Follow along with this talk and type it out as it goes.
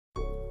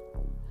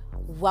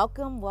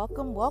Welcome,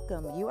 welcome,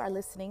 welcome. You are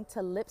listening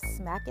to Lip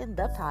Smacking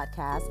the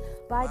podcast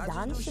by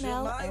Don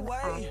Chanel and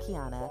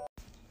Akiana.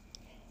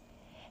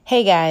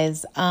 Hey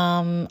guys,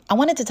 I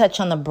wanted to touch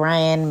on the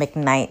Brian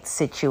McKnight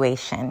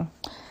situation.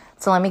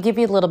 So let me give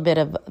you a little bit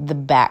of the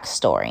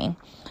backstory.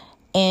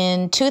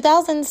 In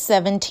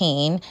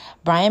 2017,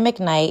 Brian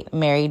McKnight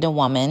married a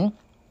woman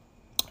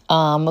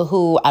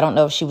who, I don't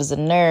know if she was a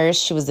nurse,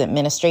 she was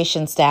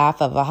administration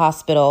staff of a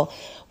hospital,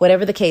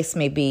 whatever the case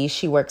may be,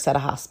 she works at a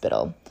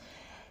hospital.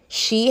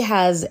 She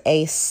has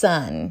a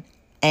son,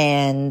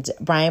 and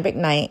Brian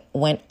McKnight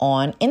went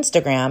on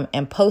Instagram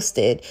and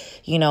posted,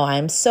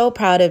 I'm so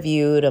proud of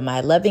you, to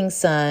my loving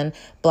son,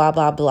 blah,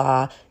 blah,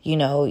 blah.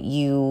 You're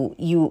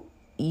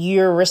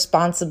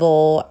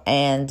responsible,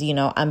 and,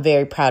 I'm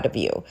very proud of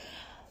you.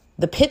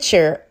 The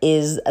picture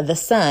is the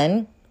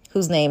son,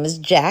 whose name is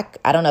Jack.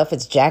 I don't know if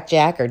it's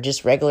Jack or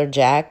just regular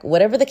Jack.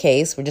 Whatever the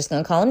case, we're just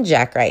going to call him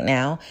Jack right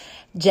now.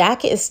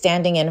 Jack is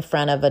standing in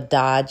front of a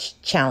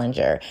Dodge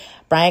Challenger.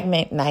 Brian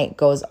McKnight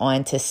goes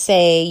on to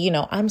say,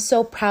 I'm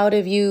so proud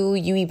of you.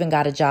 You even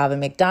got a job at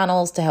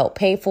McDonald's to help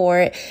pay for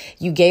it.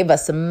 You gave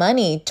us some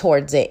money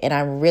towards it, and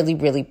I'm really,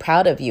 really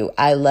proud of you.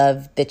 I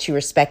love that you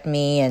respect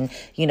me, and,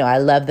 I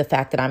love the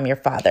fact that I'm your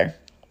father.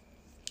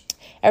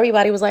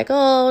 Everybody was like,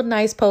 oh,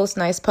 nice post,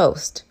 nice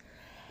post.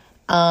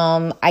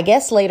 I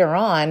guess later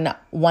on,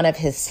 one of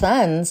his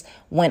sons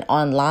went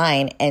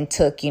online and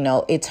took,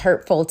 it's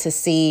hurtful to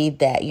see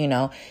that,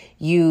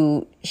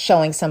 you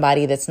showing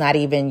somebody that's not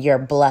even your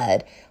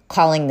blood,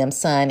 calling them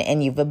son,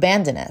 and you've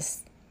abandoned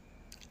us.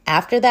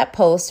 After that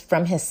post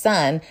from his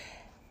son,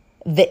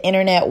 the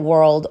internet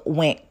world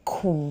went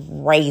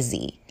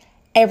crazy.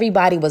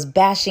 Everybody was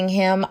bashing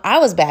him. I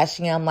was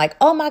bashing him like,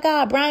 oh my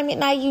God, Brian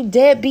McKnight, you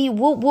deadbeat,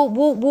 whoop, whoop,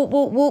 whoop, whoop,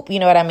 whoop, whoop. You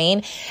know what I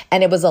mean?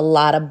 And it was a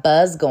lot of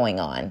buzz going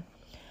on.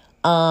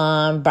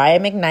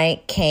 Brian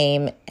McKnight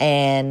came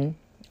and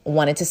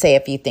wanted to say a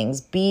few things.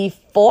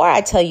 Before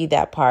I tell you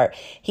that part,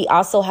 he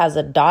also has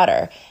a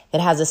daughter that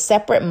has a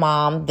separate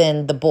mom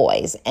than the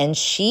boys. And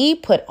she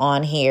put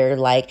on here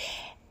like,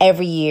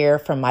 every year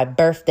for my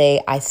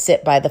birthday, I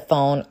sit by the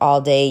phone all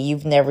day.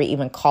 You've never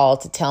even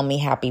called to tell me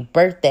happy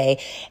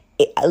birthday.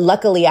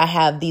 Luckily, I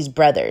have these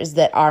brothers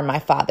that are my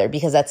father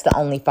because that's the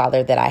only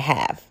father that I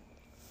have.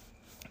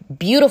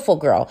 Beautiful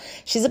girl.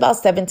 She's about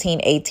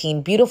 17,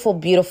 18. Beautiful,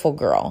 beautiful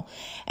girl.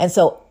 And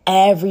so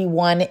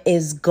everyone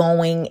is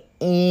going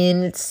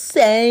insane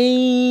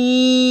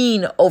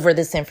over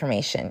this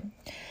information.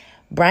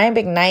 Brian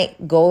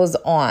McKnight goes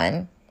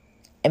on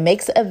and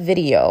makes a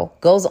video,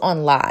 goes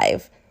on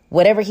live.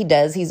 Whatever he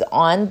does, he's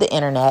on the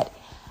internet.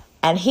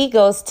 And he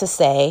goes to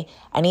say,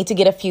 I need to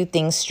get a few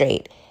things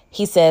straight.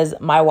 He says,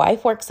 my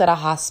wife works at a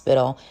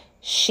hospital.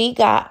 She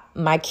got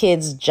my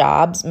kids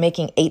jobs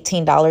making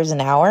 $18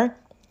 an hour.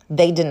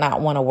 They did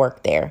not want to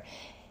work there.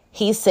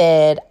 He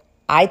said,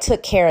 I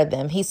took care of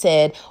them. He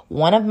said,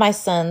 one of my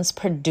sons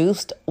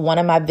produced one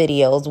of my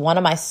videos. One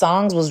of my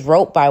songs was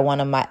wrote by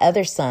one of my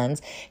other sons.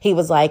 He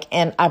was like,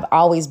 and I've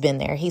always been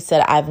there. He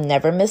said, I've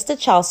never missed a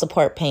child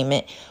support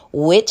payment,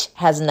 which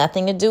has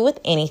nothing to do with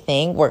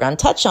anything. We're going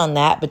to touch on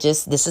that, but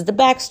just this is the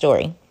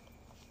backstory.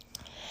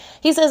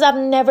 He says, I've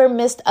never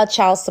missed a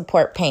child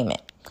support payment.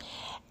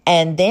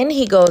 And then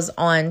he goes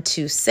on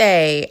to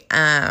say,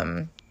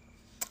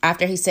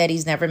 after he said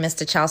he's never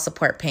missed a child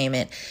support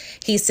payment,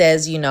 he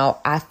says,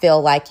 I feel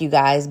like you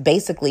guys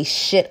basically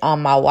shit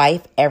on my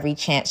wife every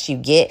chance you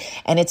get.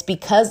 And it's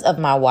because of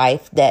my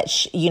wife that,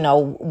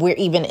 we're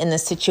even in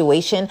this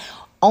situation,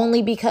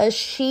 only because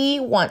she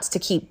wants to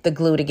keep the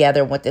glue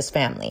together with this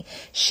family.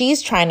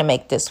 She's trying to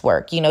make this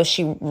work.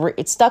 She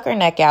stuck her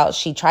neck out.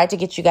 She tried to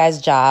get you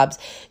guys jobs.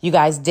 You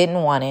guys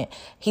didn't want it.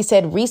 He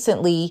said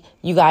recently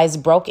you guys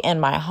broke in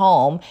my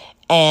home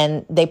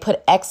and they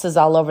put X's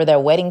all over their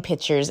wedding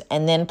pictures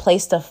and then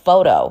placed a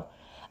photo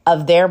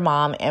of their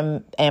mom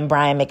and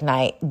Brian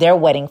McKnight, their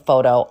wedding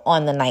photo,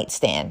 on the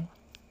nightstand,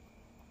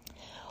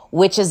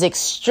 which is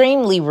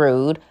extremely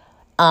rude.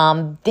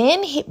 Brian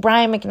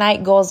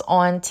McKnight goes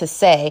on to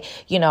say,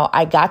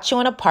 I got you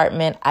an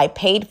apartment. I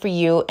paid for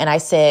you. And I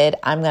said,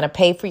 I'm going to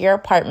pay for your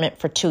apartment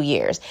for 2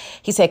 years.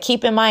 He said,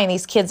 keep in mind,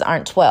 these kids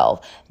aren't 12.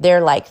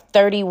 They're like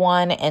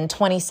 31 and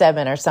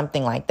 27 or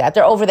something like that.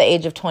 They're over the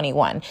age of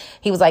 21.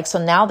 He was like,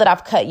 so now that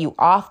I've cut you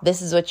off,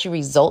 this is what you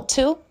result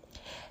to.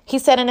 He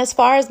said, and as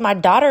far as my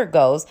daughter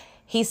goes,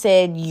 he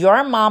said,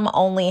 your mom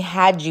only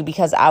had you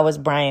because I was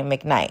Brian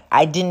McKnight.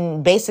 I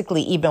didn't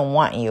basically even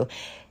want you.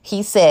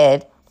 He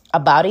said,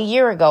 about a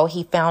year ago,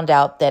 he found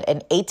out that an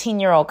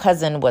 18-year-old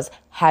cousin was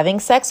having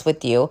sex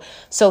with you.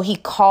 So he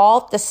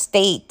called the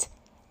state,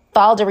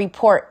 filed a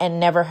report, and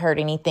never heard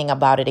anything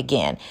about it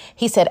again.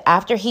 He said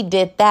after he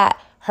did that,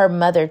 her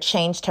mother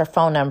changed her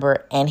phone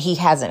number and he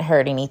hasn't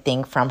heard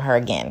anything from her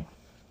again.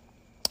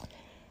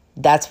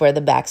 That's where the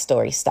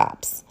backstory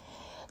stops.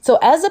 So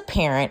as a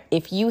parent,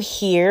 if you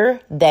hear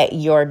that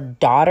your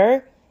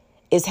daughter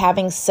is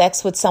having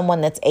sex with someone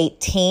that's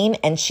 18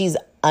 and she's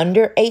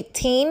under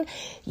 18,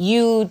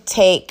 you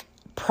take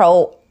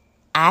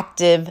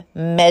proactive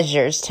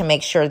measures to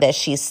make sure that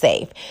she's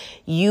safe.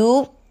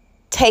 You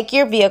take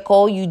your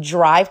vehicle, you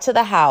drive to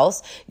the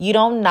house, you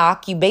don't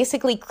knock, you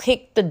basically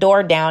kick the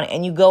door down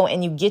and you go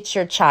and you get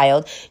your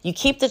child. You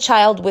keep the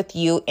child with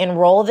you,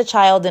 enroll the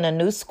child in a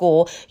new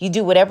school. You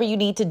do whatever you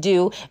need to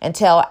do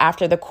until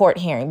after the court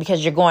hearing,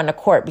 because you're going to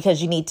court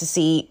because you need to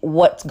see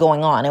what's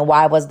going on and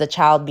why was the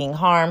child being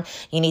harmed.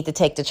 You need to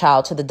take the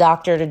child to the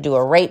doctor to do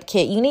a rape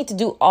kit. You need to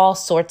do all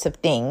sorts of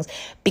things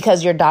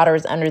because your daughter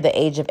is under the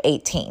age of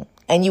 18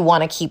 and you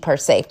want to keep her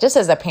safe. Just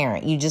as a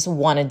parent, you just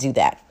want to do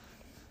that.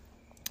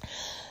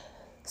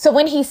 So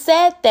when he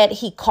said that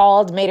he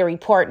called, made a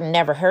report, and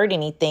never heard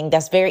anything,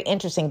 that's very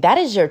interesting. That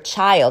is your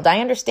child. I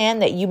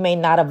understand that you may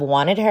not have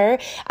wanted her.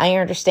 I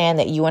understand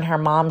that you and her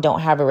mom don't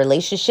have a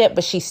relationship,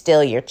 but she's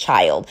still your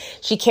child.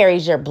 She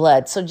carries your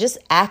blood. So just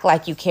act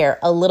like you care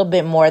a little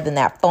bit more than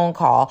that phone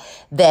call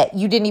that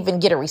you didn't even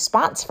get a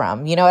response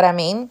from. You know what I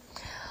mean?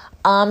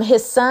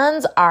 His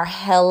sons are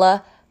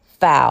hella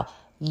foul.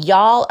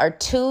 Y'all are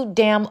too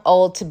damn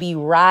old to be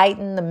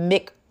riding the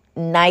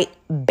McKnight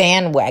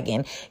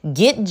bandwagon.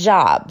 Get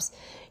jobs.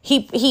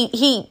 He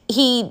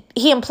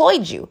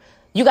employed you.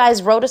 You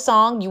guys wrote a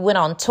song. You went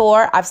on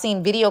tour. I've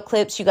seen video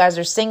clips. You guys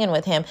are singing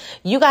with him.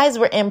 You guys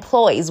were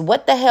employees.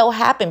 What the hell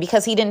happened?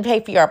 Because he didn't pay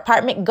for your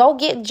apartment? Go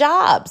get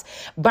jobs.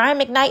 Brian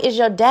McKnight is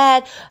your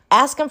dad.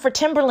 Ask him for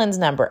Timberland's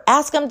number.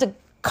 Ask him to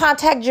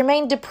contact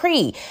Jermaine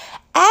Dupri.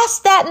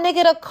 Ask that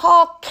nigga to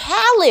call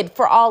Khaled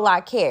for all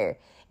I care.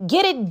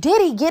 Get it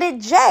Diddy. Get it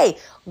Jay.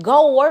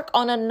 Go work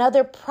on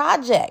another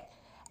project.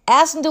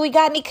 Ask him, do we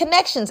got any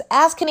connections?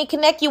 Ask, can he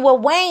connect you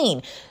with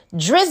Wayne,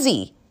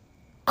 Drizzy,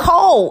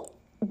 Cole,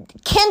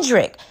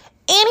 Kendrick,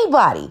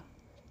 anybody?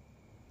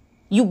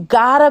 You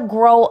gotta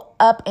grow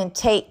up and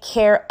take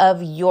care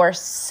of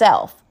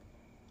yourself.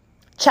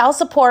 Child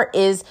support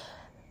is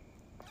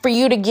for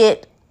you to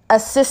get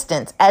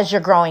assistance as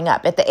you're growing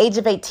up. At the age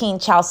of 18,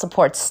 child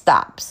support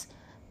stops.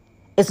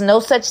 It's no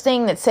such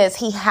thing that says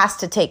he has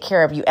to take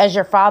care of you. As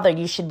your father,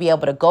 you should be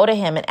able to go to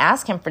him and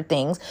ask him for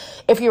things.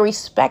 If you're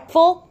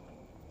respectful,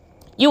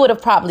 you would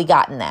have probably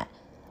gotten that.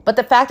 But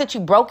the fact that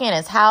you broke in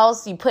his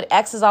house, you put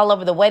X's all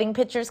over the wedding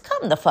pictures,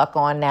 come the fuck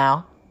on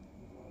now.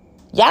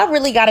 Y'all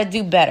really got to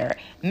do better.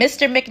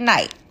 Mr.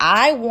 McKnight,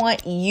 I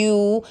want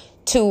you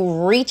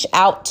to reach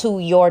out to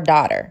your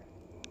daughter.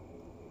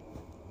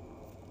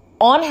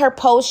 On her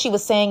post, she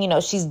was saying,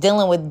 she's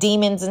dealing with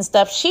demons and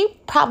stuff. She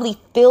probably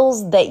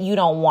feels that you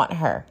don't want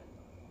her.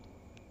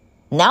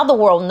 Now the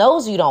world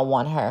knows you don't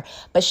want her,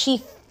 but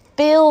she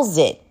feels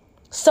it.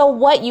 So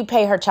what, you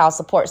pay her child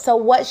support? So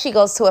what, she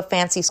goes to a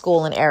fancy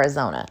school in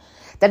Arizona?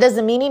 That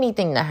doesn't mean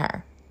anything to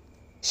her.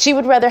 She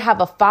would rather have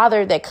a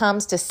father that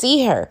comes to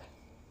see her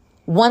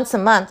once a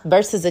month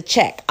versus a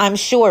check. I'm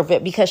sure of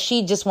it, because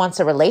she just wants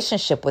a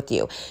relationship with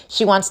you.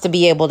 She wants to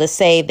be able to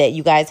say that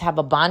you guys have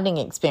a bonding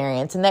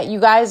experience and that you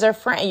guys are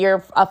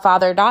you're a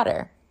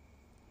father-daughter.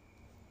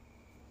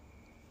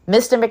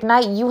 Mr.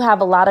 McKnight, you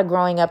have a lot of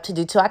growing up to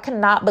do too. I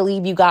cannot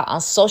believe you got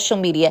on social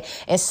media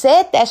and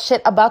said that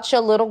shit about your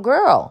little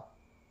girl.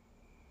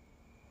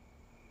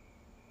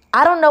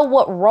 I don't know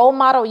what role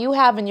model you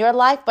have in your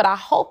life, but I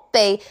hope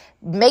they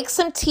make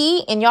some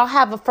tea and y'all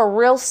have a for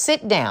real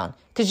sit down,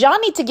 because y'all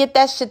need to get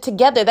that shit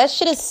together. That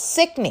shit is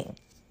sickening.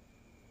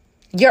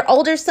 Your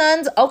older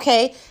sons,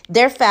 okay,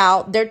 they're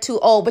foul, they're too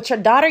old, but your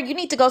daughter, you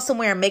need to go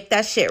somewhere and make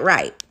that shit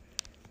right.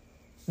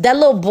 That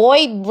little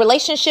boy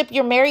relationship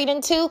you're married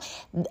into,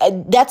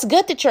 that's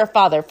good that you're a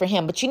father for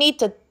him, but you need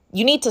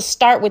to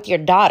start with your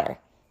daughter.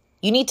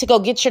 You need to go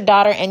get your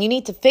daughter and you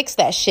need to fix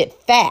that shit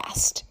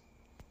fast.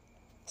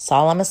 That's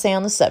all I'm going to say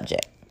on the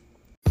subject.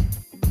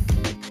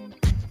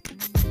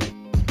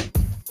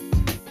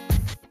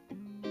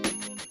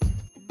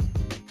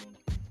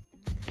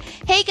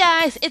 Hey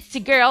guys, it's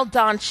your girl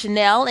Dawn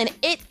Chanel, and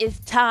it is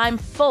time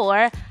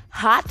for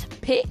Hot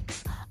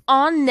Picks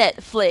on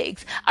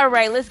Netflix. All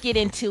right, let's get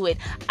into it.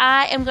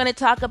 I am going to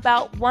talk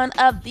about one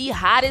of the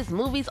hottest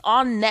movies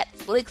on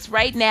Netflix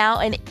right now,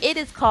 and it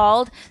is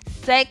called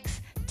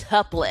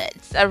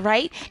Sextuplets. All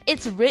right,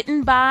 it's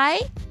written by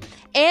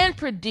and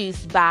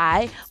produced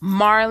by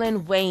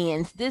Marlon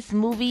Wayans. This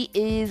movie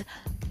is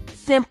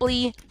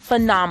simply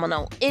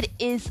phenomenal. It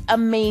is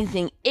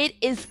amazing. It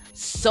is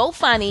so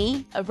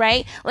funny, all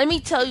right? Let me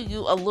tell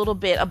you a little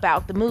bit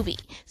about the movie.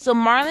 So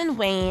Marlon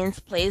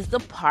Wayans plays the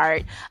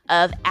part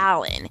of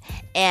Alan,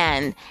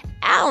 and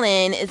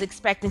Alan is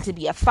expecting to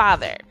be a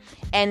father.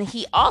 And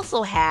he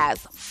also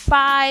has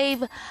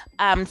 5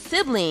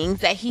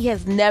 siblings that he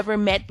has never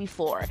met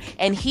before.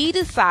 And he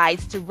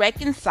decides to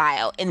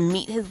reconcile and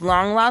meet his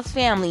long-lost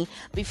family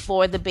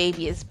before the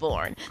baby is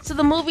born. So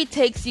the movie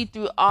takes you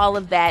through all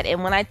of that.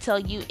 And when I tell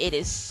you, it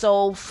is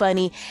so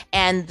funny.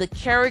 And the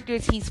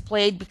characters he's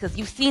played, because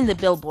you've seen the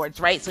billboards,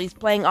 right? So he's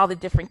playing all the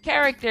different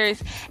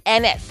characters.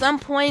 And at some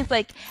points,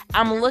 like,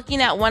 I'm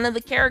looking at one of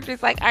the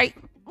characters, like,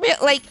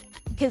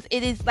 because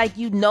it is like,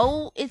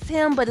 it's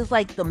him, but it's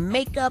like the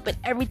makeup and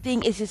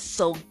everything is just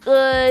so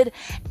good.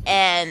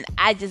 And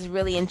I just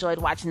really enjoyed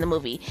watching the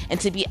movie. And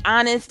to be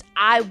honest,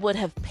 I would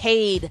have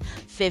paid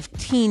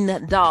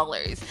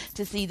 $15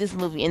 to see this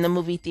movie in the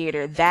movie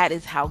theater. That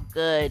is how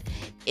good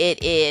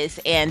it is.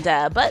 And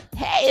but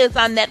hey, it's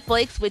on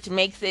Netflix, which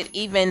makes it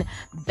even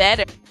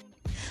better.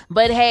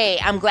 But hey,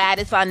 I'm glad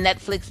it's on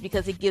Netflix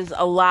because it gives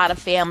a lot of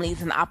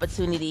families an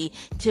opportunity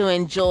to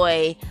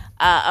enjoy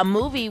a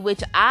movie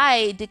which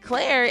I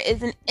declare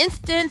is an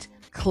instant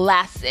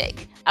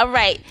classic. All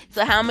right,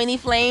 so how many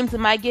flames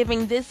am I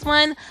giving this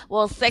one?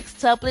 Well,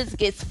 Sextuplets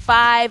gets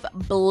 5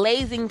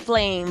 blazing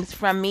flames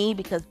from me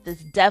because this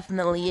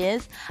definitely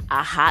is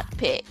a hot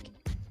pick.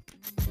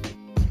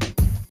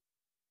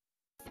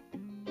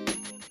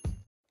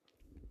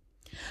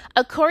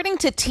 According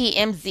to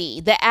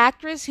TMZ, the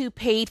actress who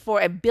paid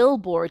for a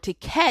billboard to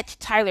catch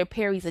Tyler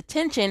Perry's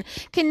attention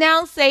can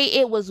now say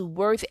it was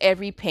worth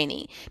every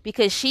penny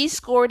because she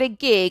scored a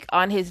gig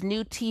on his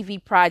new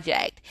TV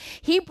project.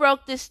 He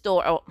broke this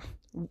story.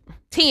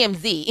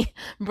 TMZ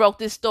broke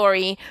this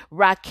story.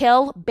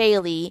 Raquel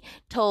Bailey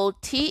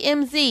told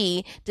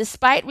TMZ,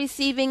 despite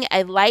receiving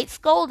a light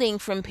scolding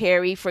from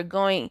Perry for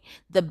going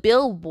the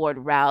billboard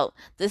route,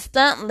 the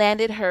stunt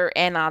landed her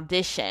an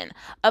audition.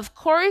 Of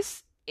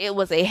course, it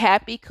was a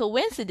happy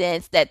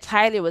coincidence that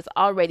Tyler was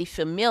already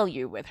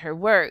familiar with her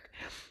work.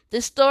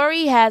 The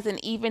story has an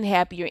even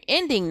happier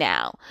ending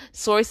now.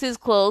 Sources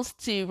close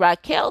to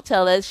Raquel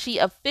tell us she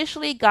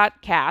officially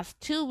got cast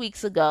 2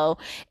 weeks ago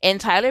in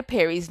Tyler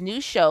Perry's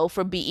new show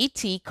for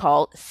BET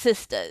called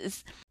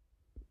Sistas.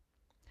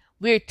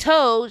 We're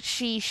told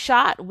she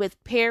shot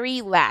with Perry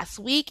last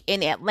week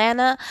in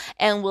Atlanta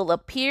and will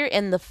appear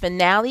in the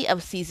finale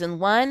of season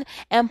 1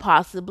 and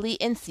possibly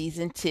in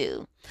season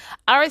 2.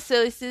 Our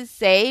sources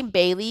say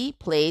Bailey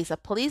plays a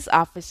police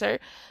officer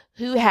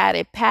who had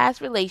a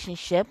past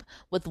relationship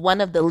with one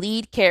of the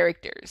lead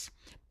characters.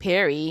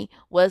 Perry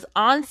was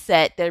on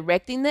set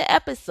directing the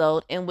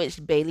episode in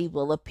which Bailey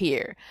will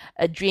appear.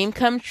 A dream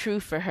come true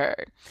for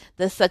her.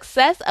 The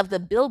success of the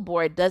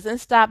billboard doesn't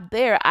stop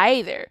there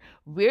either.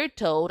 We're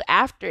told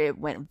after it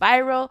went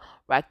viral,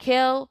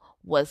 Raquel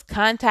was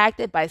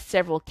contacted by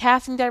several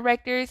casting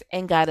directors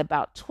and got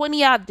about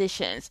 20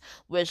 auditions,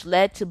 which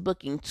led to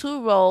booking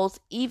 2 roles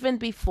even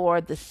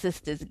before the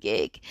Sistas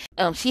gig.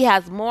 She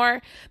has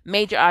more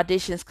major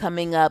auditions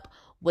coming up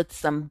with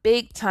some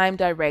big-time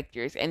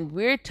directors, and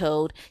we're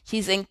told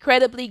she's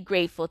incredibly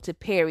grateful to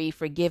Perry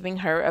for giving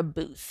her a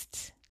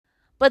boost.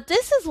 But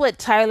this is what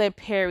Tyler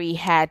Perry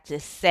had to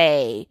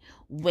say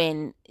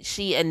when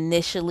she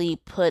initially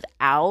put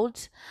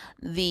out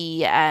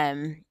the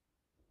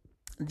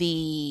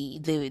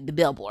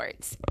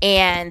billboards.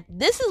 And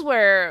this is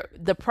where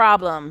the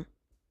problem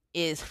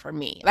is for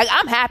me. Like,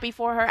 I'm happy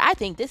for her. I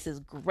think this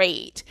is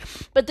great.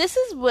 But this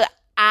is what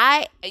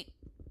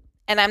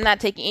and I'm not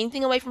taking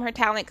anything away from her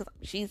talent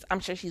because I'm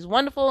sure she's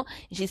wonderful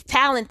and she's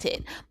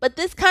talented. But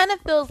this kind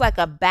of feels like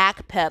a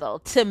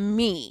backpedal to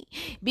me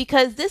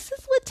because this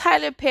is what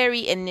Tyler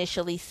Perry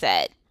initially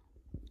said.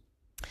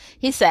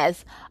 He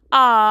says,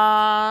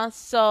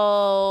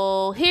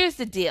 so here's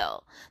the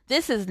deal.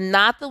 This is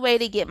not the way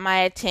to get my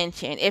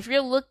attention. If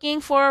you're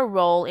looking for a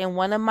role in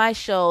one of my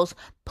shows,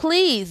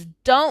 please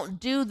don't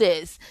do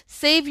this.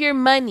 Save your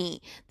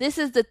money. This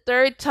is the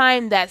 3rd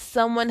time that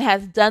someone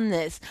has done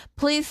this.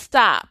 Please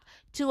stop.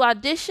 To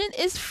audition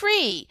is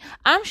free.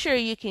 I'm sure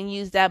you can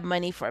use that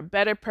money for a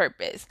better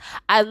purpose.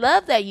 I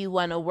love that you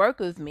want to work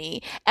with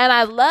me, and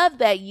I love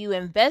that you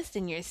invest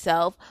in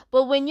yourself,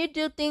 but when you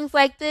do things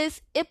like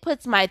this, it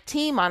puts my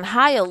team on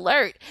high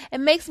alert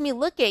and makes me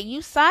look at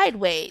you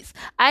sideways.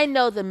 I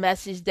know the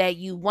message that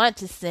you want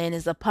to send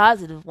is a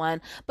positive one,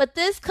 but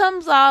this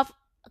comes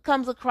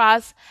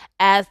across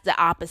as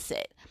the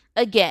opposite.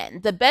 Again,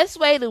 the best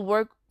way to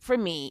work for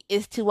me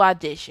is to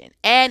audition,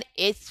 and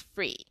it's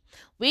free.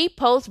 We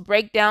post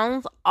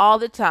breakdowns all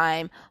the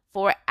time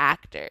for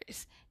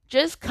actors.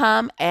 Just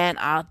come and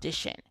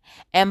audition.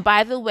 And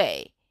by the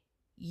way,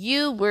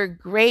 you were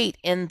great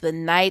in The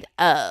Night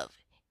Of.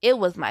 It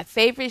was my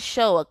favorite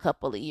show a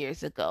couple of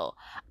years ago.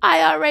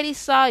 I already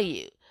saw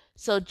you.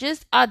 So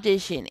just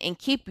audition and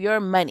keep your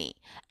money.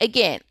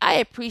 Again, I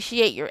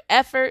appreciate your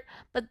effort,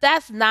 but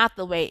that's not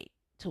the way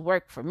to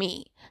work for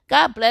me.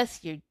 God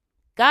bless you.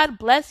 God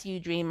bless you,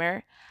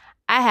 dreamer.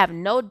 I have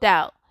no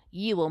doubt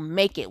you will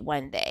make it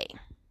one day.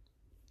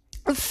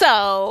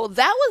 So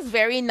that was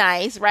very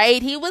nice,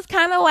 right? He was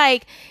kind of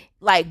like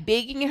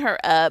bigging her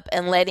up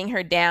and letting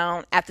her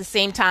down at the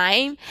same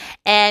time.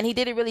 And he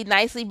did it really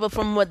nicely. But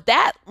from what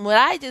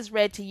I just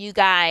read to you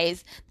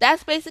guys,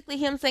 that's basically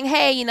him saying,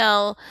 hey,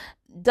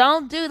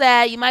 don't do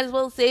that. You might as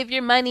well save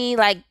your money.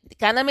 Like, it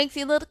kind of makes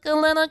you look a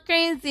little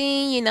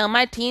crazy. You know,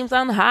 my team's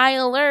on high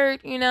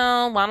alert. You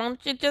know, why don't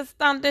you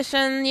just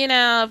audition? You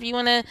know, if you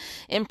want to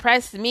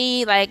impress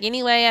me. Like,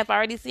 anyway, I've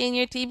already seen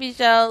your TV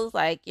shows.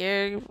 Like,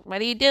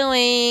 what are you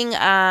doing?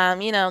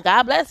 You know,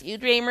 God bless you,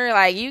 dreamer.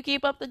 Like, you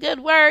keep up the good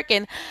work,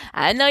 and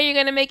I know you're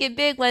gonna make it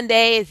big one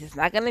day. It's just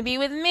not gonna be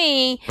with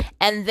me.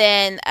 And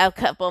then a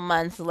couple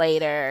months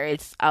later,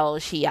 it's, oh,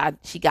 she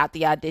got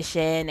the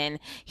audition and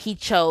he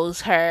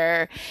chose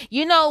her.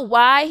 You know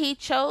why he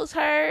chose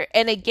her?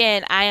 And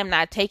again, I am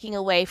not taking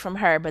away from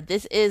her, but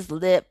this is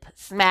Lip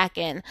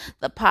Smacking,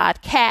 the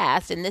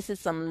podcast, and this is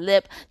some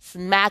lip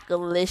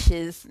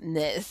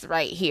smackaliciousness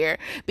right here.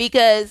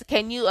 Because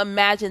can you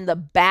imagine the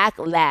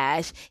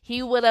backlash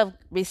he would have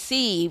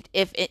received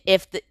if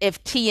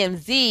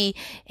TMZ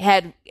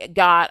had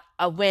got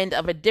a wind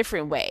of a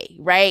different way,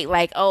 right?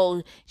 Like,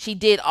 oh, she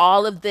did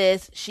all of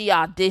this, she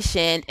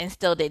auditioned and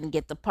still didn't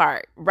get the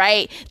part,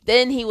 right?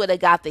 Then he would have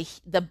got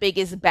the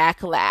biggest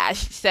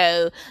backlash.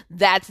 So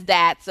that's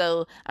that.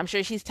 So I'm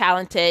sure she's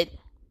talented,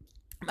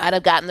 might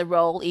have gotten the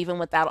role even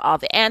without all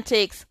the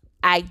antics.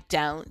 I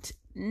don't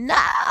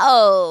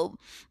know.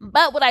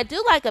 But what I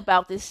do like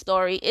about this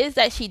story is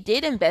that she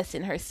did invest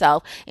in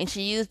herself and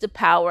she used the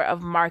power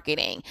of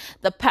marketing.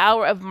 The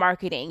power of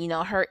marketing, you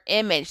know, her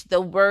image,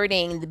 the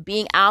wording, the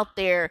being out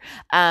there,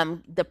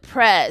 the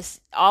press,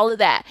 all of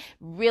that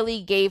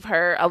really gave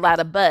her a lot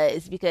of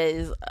buzz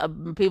because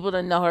people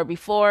didn't know her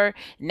before.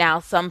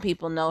 Now some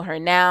people know her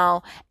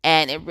now,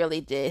 and it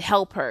really did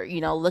help her.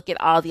 You know, look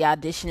at all the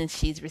auditions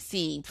she's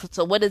received.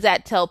 So what does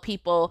that tell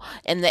people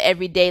in the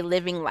everyday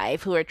living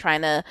life who are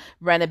trying to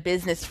run a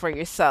business for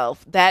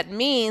yourself? That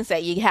means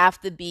that you have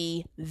to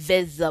be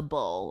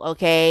visible,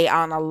 okay,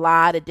 on a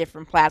lot of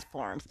different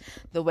platforms,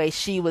 the way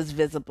she was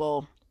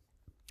visible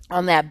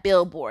on that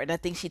billboard. I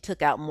think she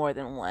took out more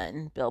than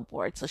one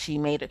billboard, so she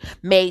made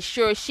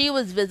sure she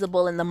was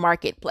visible in the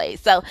marketplace.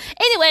 So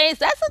anyways,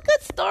 that's a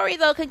good story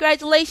though.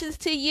 Congratulations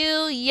to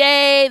you.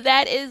 Yay,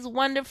 that is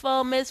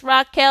wonderful, Miss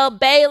Raquel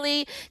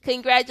Bailey.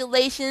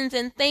 Congratulations,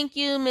 and thank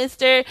you,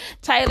 Mr.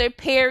 Tyler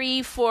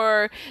Perry,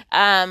 for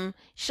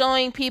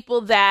showing people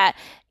that,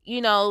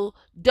 you know,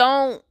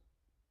 don't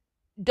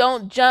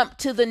jump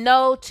to the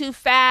no too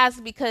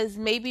fast, because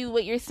maybe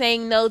what you're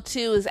saying no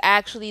to is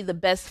actually the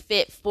best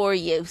fit for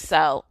you.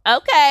 So,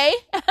 okay.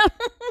 I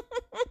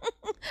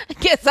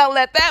guess I'll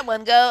let that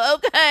one go.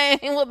 Okay.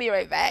 We'll be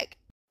right back.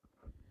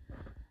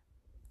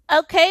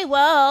 Okay,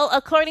 well,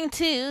 according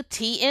to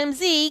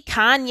TMZ,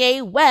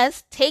 Kanye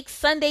West takes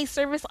Sunday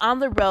service on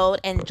the road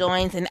and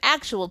joins an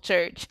actual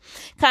church.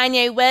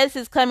 Kanye West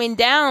is coming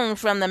down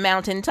from the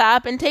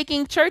mountaintop and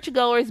taking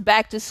churchgoers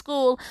back to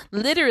school.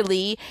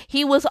 Literally,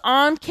 he was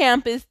on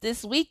campus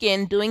this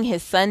weekend doing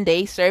his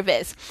Sunday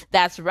service.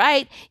 That's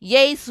right,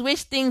 Ye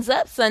switched things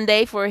up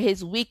Sunday for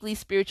his weekly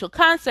spiritual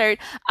concert,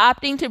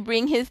 opting to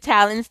bring his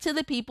talents to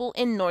the people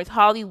in North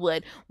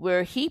Hollywood,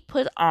 where he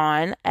put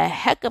on a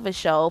heck of a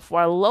show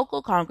for a local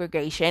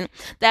congregation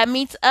that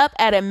meets up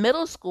at a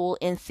middle school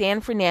in San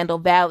Fernando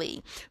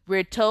Valley.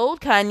 We're told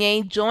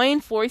Kanye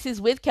joined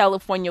forces with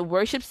California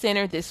Worship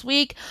Center this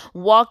week,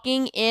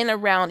 walking in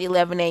around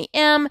 11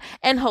 a.m.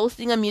 and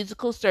hosting a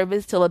musical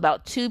service till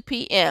about 2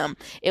 p.m.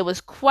 It was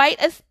quite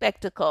a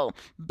spectacle,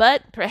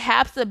 but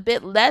perhaps a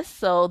bit less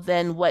so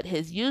than what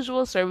his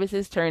usual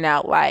services turn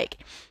out like.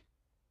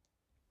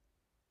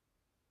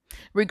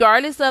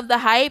 Regardless of the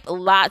hype,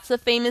 lots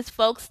of famous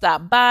folks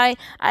stop by.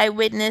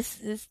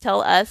 Eyewitnesses tell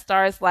us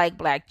stars like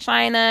Blac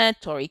Chyna,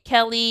 Tori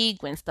Kelly,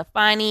 Gwen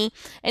Stefani,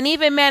 and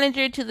even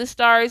manager to the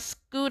stars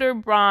Scooter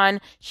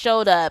Braun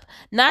showed up.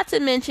 Not to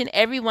mention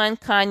everyone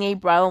Kanye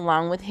brought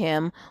along with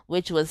him,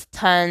 which was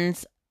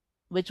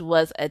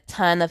a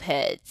ton of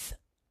heads.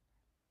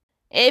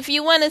 If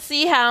you want to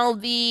see how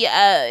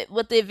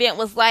what the event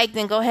was like,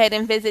 then go ahead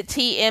and visit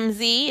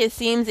TMZ. It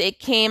seems it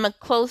came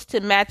close to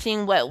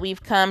matching what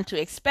we've come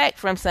to expect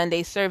from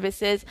Sunday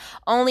services,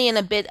 only in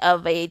a bit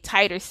of a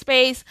tighter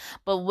space,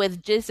 but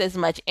with just as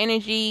much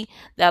energy.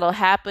 That'll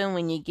happen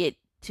when you get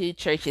two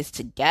churches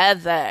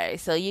together.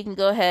 So you can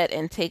go ahead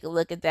and take a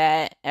look at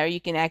that, or you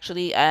can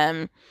actually,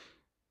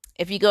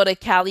 if you go to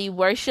Cali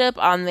Worship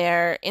on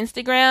their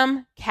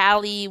Instagram,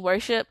 Cali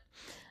Worship,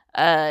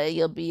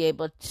 you'll be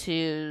able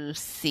to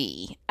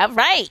see. All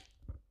right.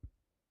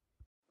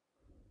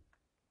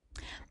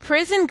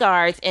 Prison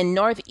guards in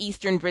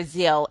northeastern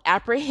Brazil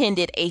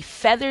apprehended a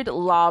feathered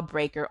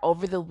lawbreaker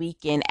over the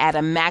weekend at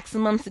a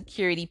maximum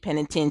security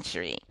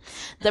penitentiary.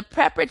 The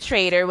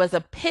perpetrator was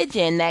a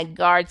pigeon that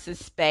guards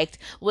suspect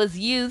was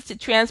used to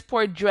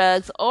transport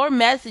drugs or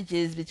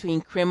messages between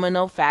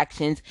criminal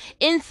factions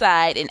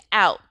inside and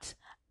out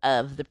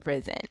of the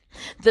prison.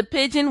 The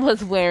pigeon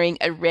was wearing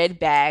a red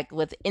bag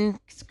with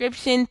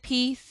inscription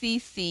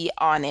PCC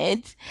on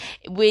it,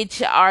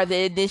 which are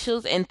the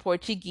initials in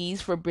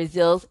Portuguese for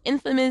Brazil's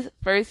infamous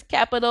First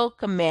Capital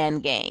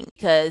Command Gang.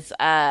 Because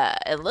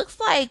it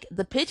looks like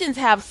the pigeons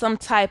have some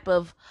type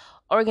of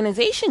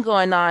organization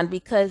going on,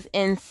 because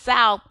in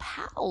Sao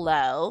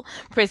Paulo,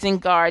 prison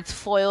guards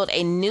foiled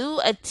a new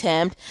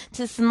attempt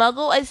to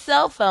smuggle a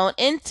cell phone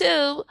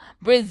into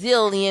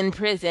Brazilian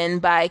prison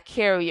by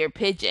carrier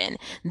pigeon.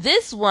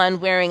 This one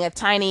wearing a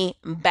tiny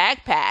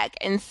backpack,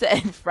 and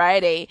said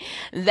Friday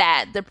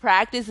that the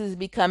practice is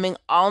becoming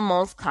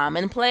almost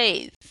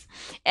commonplace.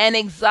 An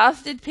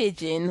exhausted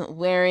pigeon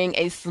wearing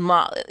a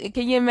small,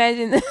 can you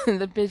imagine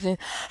the pigeon?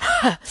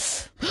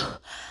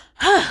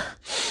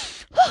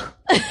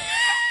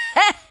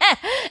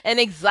 An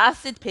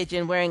exhausted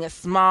pigeon wearing a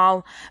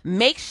small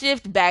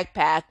makeshift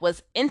backpack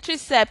was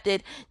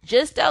intercepted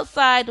just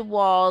outside the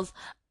walls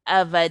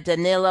of a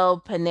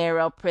Danilo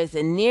Pinheiro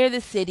prison near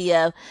the city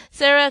of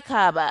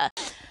Sorocaba.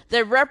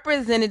 The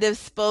representative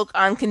spoke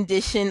on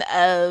condition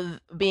of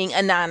being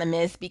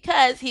anonymous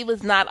because he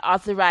was not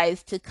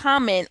authorized to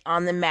comment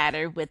on the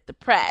matter with the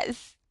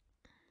press.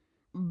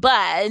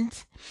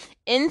 But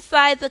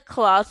inside the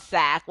cloth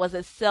sack was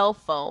a cell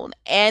phone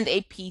and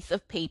a piece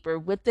of paper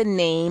with the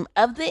name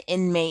of the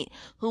inmate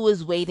who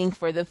was waiting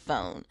for the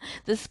phone.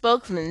 The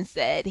spokesman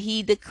said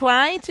he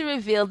declined to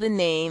reveal the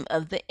name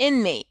of the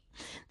inmate.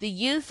 The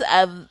use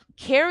of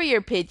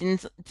carrier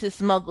pigeons to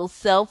smuggle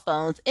cell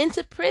phones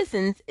into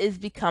prisons is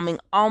becoming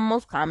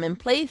almost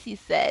commonplace, he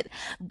said.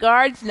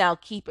 Guards now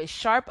keep a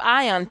sharp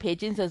eye on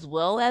pigeons as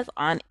well as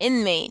on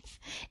inmates.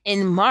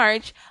 In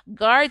March,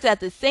 guards at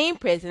the same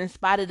prison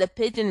spotted a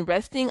pigeon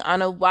resting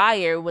on a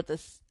wire with a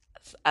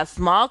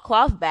small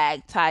cloth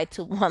bag tied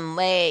to one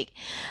leg.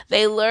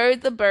 They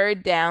lured the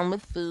bird down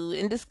with food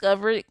and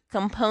discovered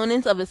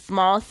components of a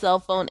small cell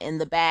phone in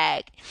the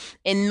bag.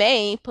 In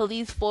May,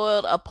 police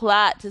foiled a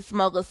plot to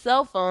smuggle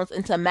cell phones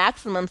into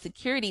maximum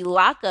security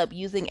lockup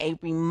using a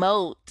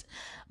remote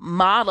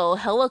model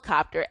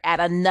helicopter at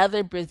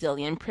another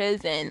Brazilian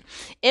prison.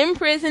 In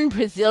prison,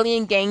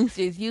 Brazilian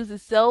gangsters use the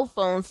cell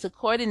phones to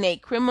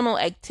coordinate criminal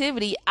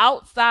activity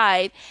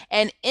outside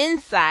and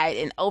inside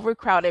an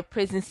overcrowded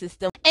prison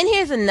system. And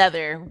here's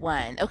another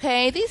one,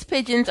 okay? These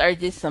pigeons are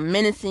just some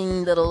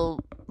menacing little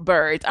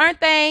birds,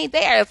 aren't they?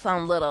 They are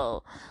some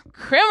little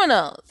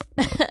criminals.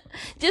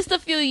 Just a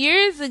few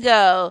years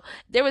ago,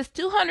 there was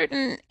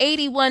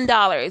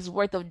 $281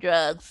 worth of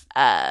drugs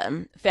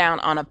found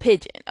on a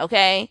pigeon,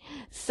 okay?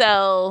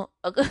 So,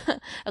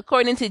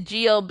 according to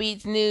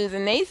GeoBeats News,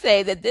 and they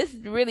say that this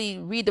really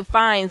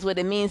redefines what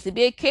it means to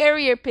be a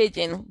carrier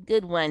pigeon.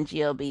 Good one,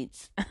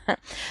 GeoBeats.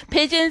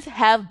 Pigeons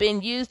have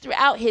been used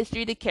throughout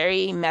history to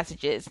carry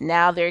messages.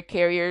 Now their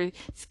carrier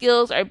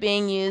skills are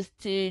being used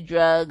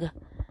to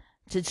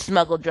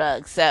smuggle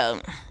drugs.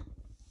 So,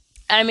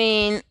 I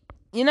mean,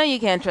 you know you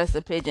can't trust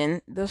a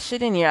pigeon. They'll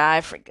shit in your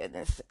eye, for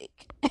goodness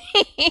sake.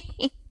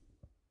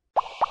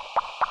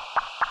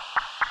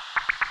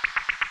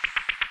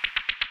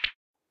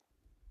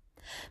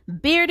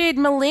 Bearded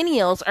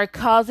millennials are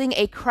causing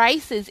a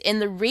crisis in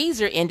the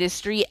razor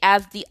industry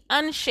as the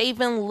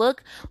unshaven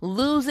look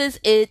loses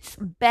its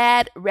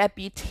bad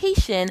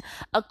reputation,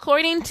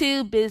 according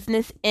to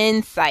Business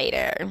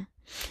Insider.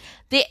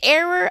 The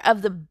era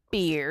of the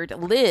beard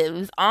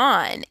lives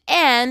on,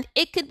 and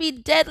it could be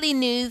deadly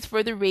news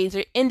for the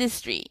razor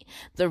industry.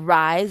 The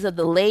rise of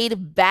the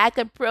laid-back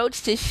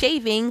approach to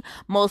shaving,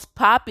 most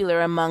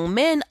popular among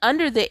men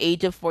under the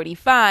age of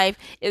 45,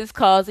 is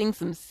causing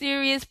some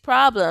serious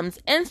problems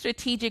and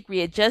strategic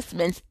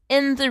readjustments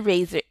in the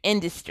razor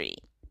industry.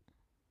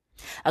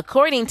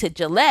 According to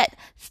Gillette,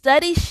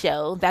 studies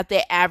show that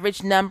the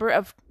average number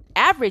of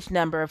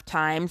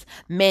times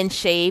men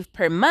shave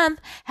per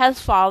month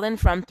has fallen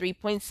from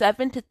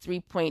 3.7 to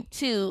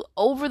 3.2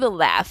 over the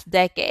last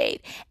decade,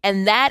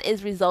 and that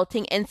is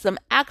resulting in some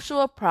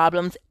actual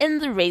problems in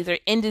the razor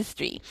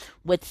industry,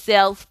 with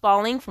sales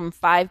falling from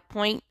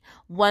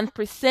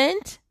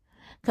 5.1%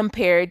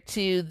 compared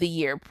to the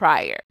year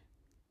prior.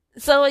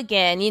 So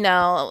again,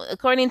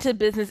 according to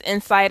Business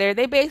Insider,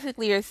 they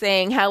basically are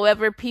saying,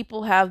 however,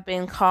 people have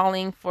been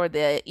calling for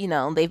they've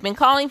been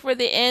calling for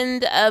the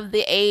end of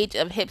the age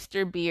of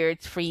hipster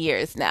beards for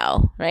years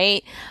now,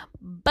 right?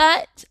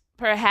 But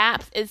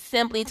perhaps it's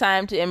simply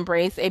time to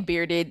embrace a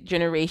bearded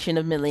generation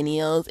of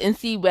millennials and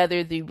see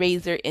whether the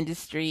razor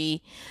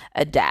industry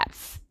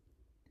adapts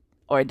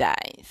or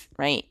dies,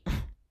 right?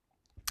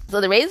 So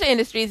the razor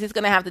industry is just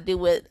going to have to do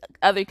what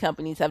other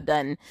companies have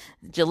done.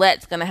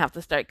 Gillette's going to have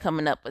to start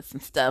coming up with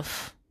some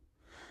stuff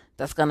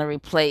that's going to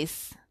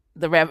replace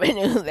the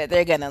revenue that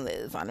they're going to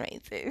lose on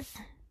razors,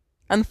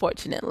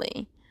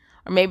 unfortunately.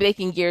 Or maybe they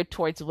can gear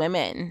towards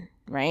women,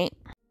 right?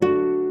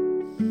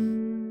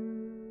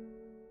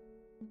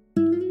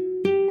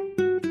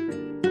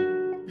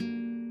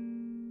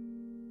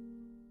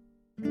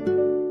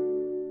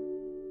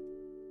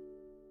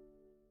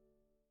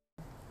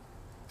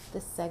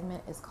 This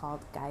segment is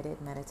called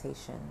Guided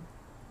Meditation.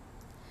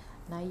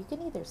 Now you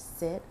can either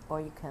sit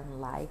or you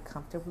can lie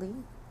comfortably.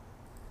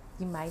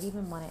 You might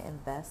even want to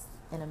invest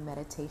in a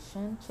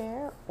meditation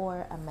chair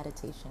or a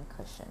meditation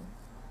cushion.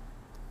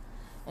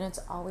 And it's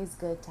always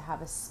good to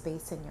have a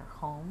space in your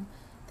home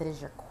that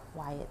is your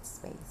quiet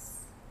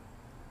space.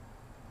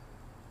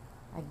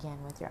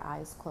 Again, with your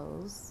eyes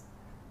closed.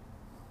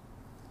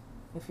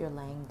 If you're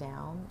laying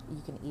down,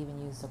 you can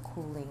even use a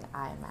cooling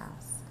eye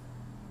mask.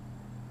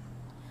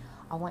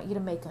 I want you to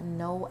make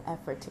no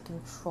effort to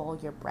control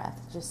your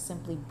breath. Just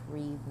simply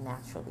breathe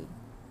naturally.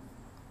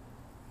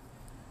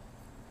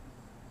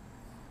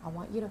 I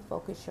want you to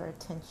focus your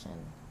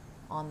attention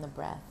on the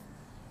breath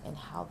and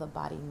how the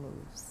body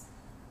moves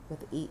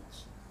with each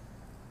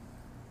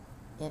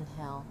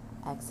inhale,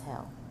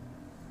 exhale.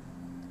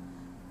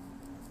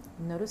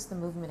 Notice the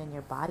movement in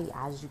your body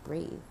as you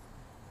breathe.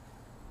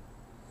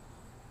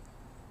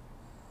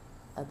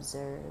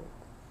 Observe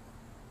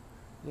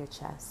your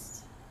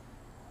chest,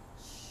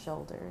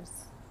 shoulders,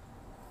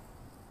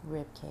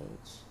 rib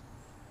cage,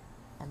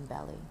 and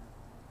belly.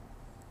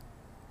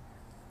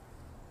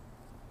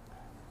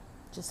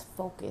 Just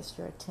focus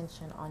your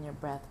attention on your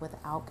breath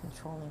without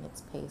controlling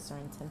its pace or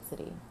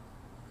intensity.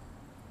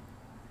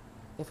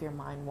 If your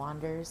mind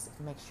wanders,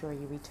 make sure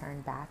you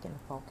return back and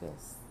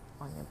focus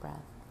on your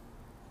breath.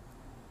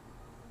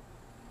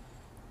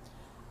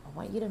 I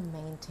want you to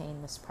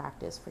maintain this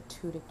practice for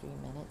 2 to 3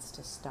 minutes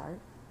to start.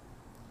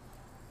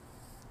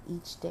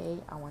 Each day,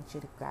 I want you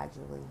to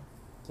gradually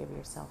give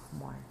yourself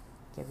more,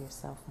 give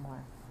yourself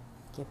more,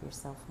 give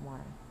yourself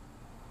more.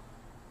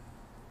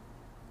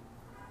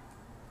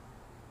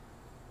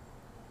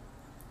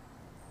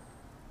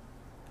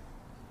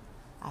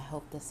 I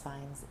hope this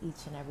finds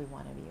each and every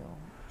one of you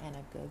in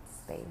a good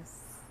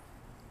space.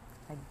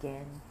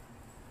 Again,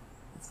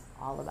 it's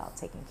all about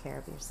taking care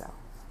of yourself.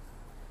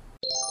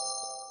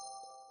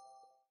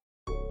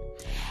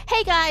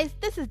 Hey guys,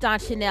 this is Dawn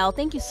Chanel.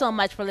 Thank you so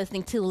much for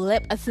listening to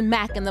Lip a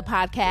Smack in the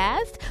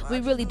podcast. We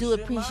really do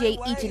appreciate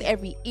each and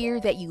every ear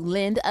that you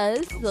lend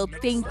us. So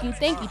thank you,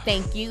 thank you,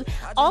 thank you.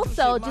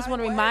 Also, just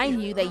want to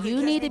remind you that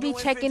you need to be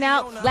checking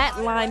out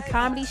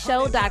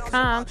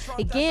flatlinecomedyshow.com.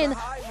 Again,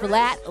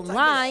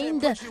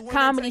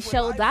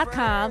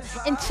 flatlinecomedyshow.com,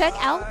 and check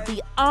out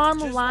the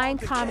online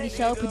comedy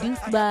show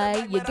produced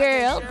by your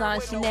girl,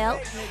 Dawn Chanel.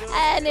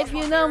 And if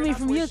you know me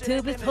from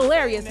YouTube, it's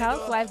Hilarious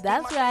Housewife.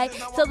 That's right.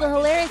 So the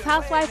Hilarious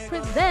Housewife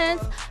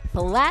presents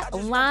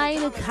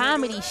Flatline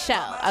Comedy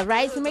Show. All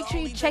right, so make sure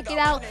you check it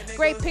out.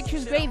 Great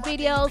pictures, great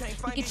videos.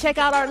 You can check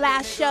out our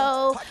last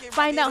show,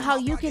 find out how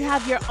you can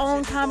have your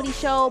own comedy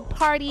show,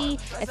 party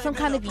at some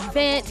kind of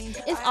event.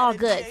 It's all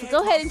good. So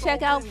go ahead and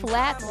check out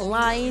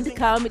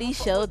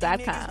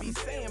flatlinecomedyshow.com.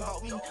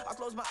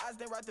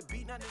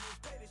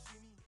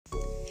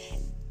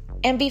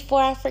 And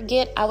before I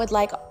forget, I would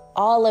like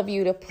all of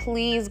you to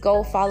please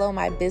go follow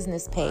my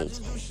business page,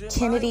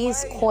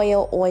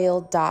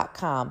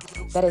 Kennedy'sKoilOil.com.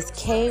 That is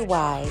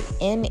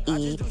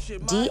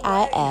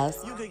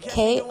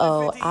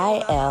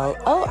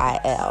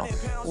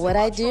Kennedy'sKoilOil. What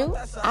I do?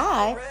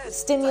 I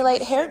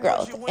stimulate hair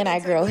growth and I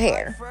grow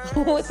hair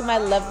with my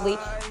lovely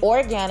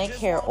organic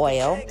hair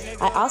oil.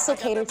 I also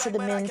cater to the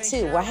men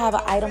too, where I have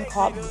an item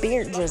called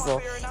Beard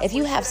Drizzle. If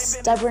you have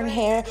stubborn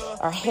hair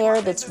or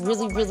hair that's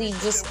really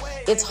just,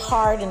 it's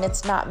hard and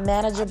it's not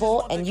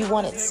manageable and you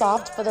want it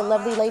soft for the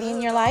lovely lady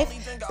in your life,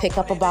 pick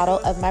up a bottle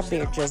of my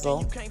Beard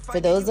Drizzle.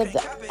 For those of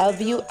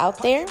you out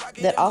there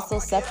that also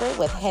suffer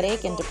with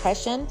headache and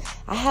depression,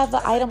 I have an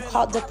item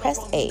called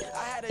Depress Aid.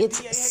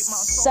 It's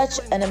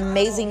such an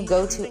amazing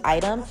go-to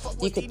item.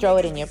 You could throw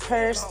it in your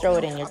purse, throw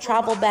it in your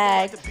travel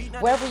bag,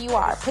 wherever you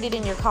are. Put it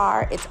in your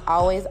car. It's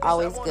always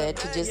good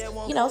to just,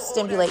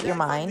 stimulate your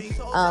mind.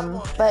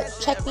 But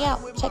check me out.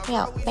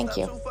 Thank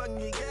you.